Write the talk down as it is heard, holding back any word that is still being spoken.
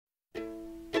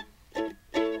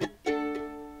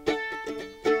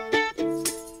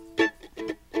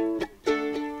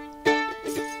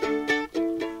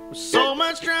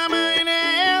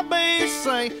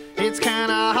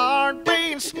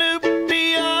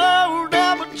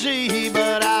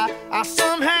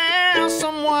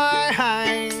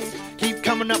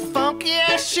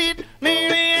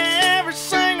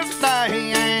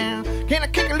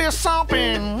little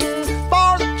something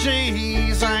for the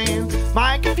G's and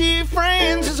make a few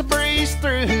friends as I breeze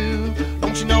through.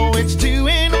 Don't you know it's 2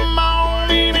 in the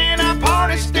morning and our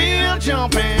party's still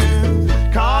jumping?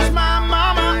 Cause my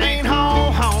mama ain't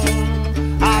home.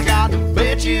 I got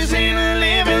bitches in the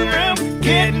living room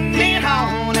getting it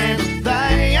on, and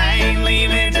they ain't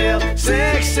leaving till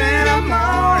 6 in the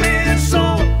morning. So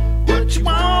what you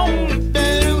wanna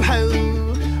do,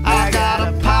 ho? I got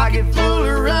a pocket full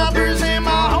of rubbers and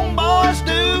my homeboys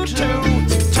do too.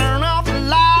 So turn off the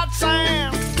lights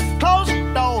and close the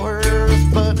doors.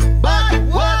 But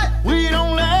what? We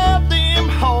don't love them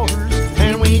whores,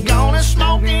 and we gonna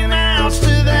smoke in house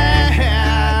to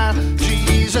that.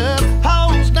 Jesus,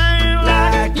 hose down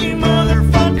like you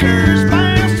motherfuckers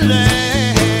bounce to that.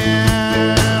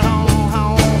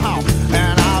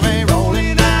 And I'll be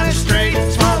rolling down the street,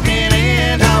 smoking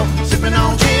endo, sipping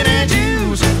on gin and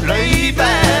juice, laid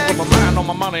back with my mind on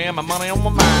my money and my money on my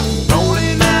mind.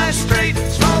 Rolling down the street,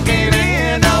 smoking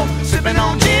endo, sipping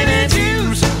on gin and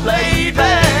juice, laid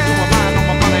back with my mind on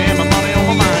my money and my money on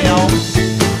my mind, y'all.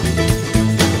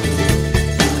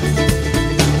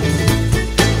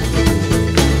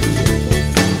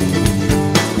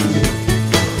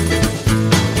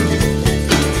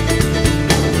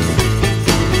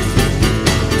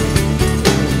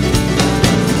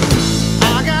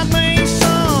 I got me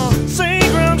some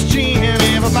Seagram's gin.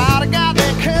 Everybody got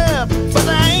their cup, but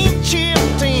they ain't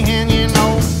chipped in, you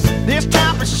know. This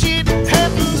type of shit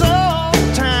happens all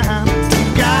the time.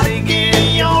 You gotta get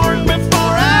yours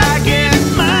before I get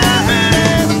mine.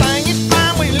 Everything is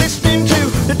fine, we listening to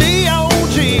the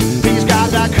D.O.G. He's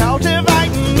got that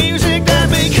cultivating music that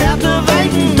be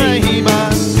captivating me.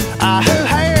 But I who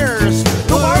hears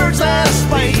the words that I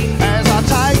speak as I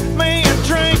take me a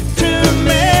drink to the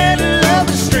middle of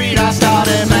the street. I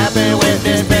started mapping with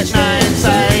this bitch named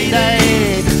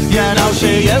Sadie. You know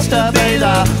she used to be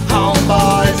the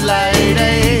homeboy's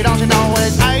lady. Don't you know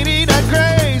it's 80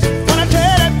 degrees when I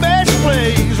tell that bitch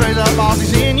please raise up all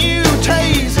these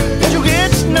NUTs, but you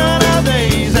get none of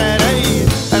these at ease.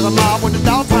 As I'm off with the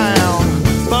dog pound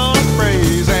full of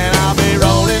breeze, and I'll be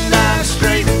rolling down the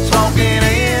street, smoking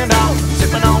endo,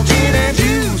 sipping on gin and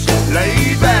juice,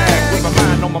 laid back with my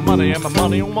mind on my money and my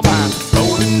money on my mind.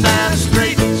 Rolling down the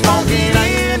street, smoking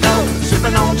endo,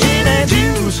 sipping on gin and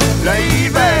juice,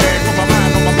 laid back with my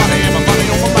mind on my money and my money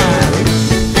on my mind.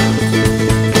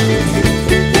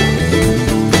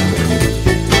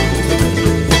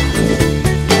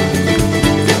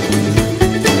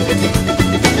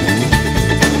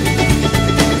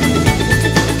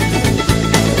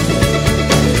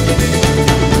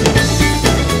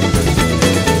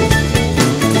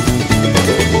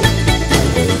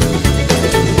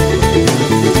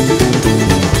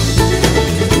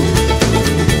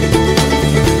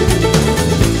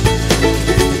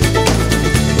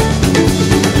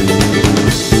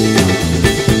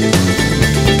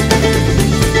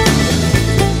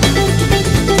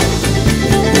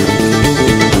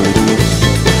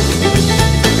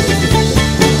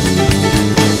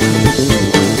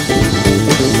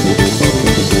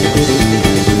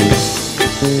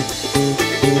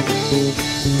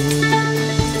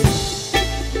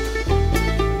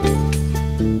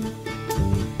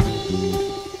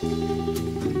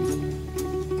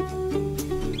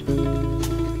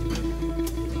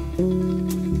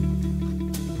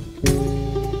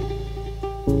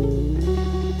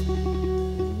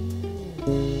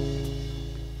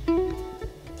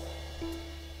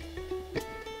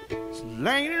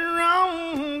 Later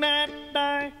on that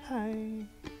day,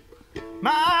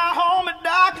 my homie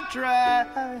Dr.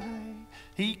 Dre,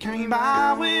 he came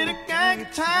by with a gang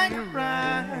of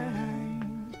Tanqueray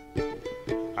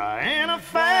and a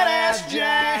fat ass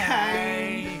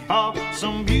J. Oh,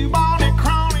 some bubonic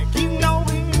chronic, you know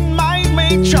it made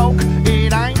me choke.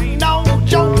 It ain't no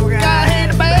joke. I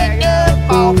had to back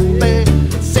up off the bed,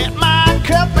 set my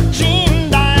cup of gin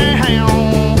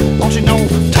down. Don't you know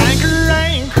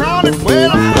Tanqueray ain't chronic?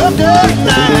 Well, I'm hooked up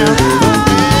now.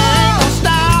 Ain't no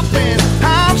stopping,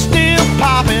 I'm still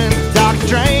popping. Dr.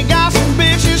 Dre got some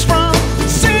bitches from the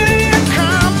city of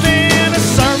Compton to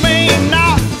serve me a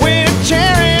knot with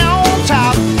cherry on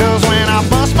top. Cause when I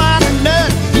bust my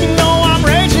nut, you know I'm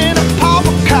raging a pop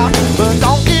a cock. But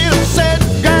don't get upset,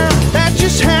 girl,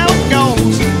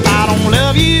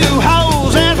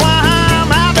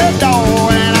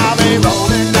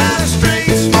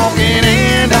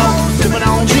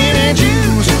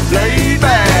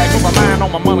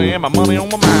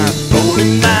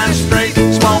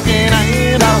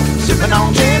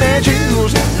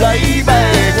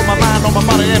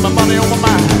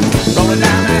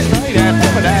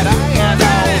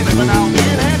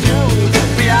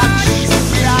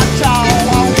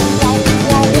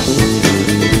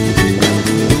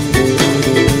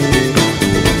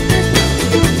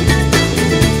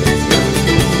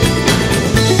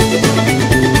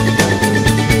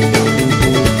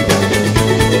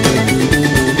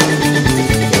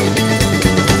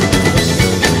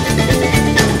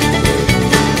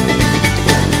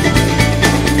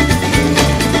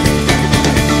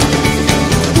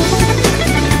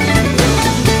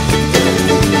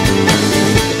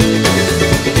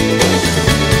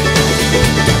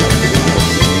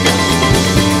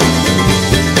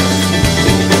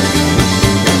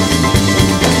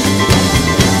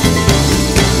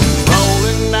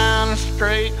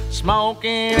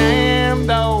 smoking and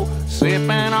dough, sipping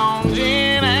on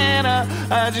gin and a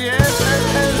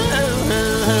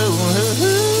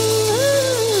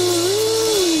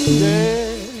yeah.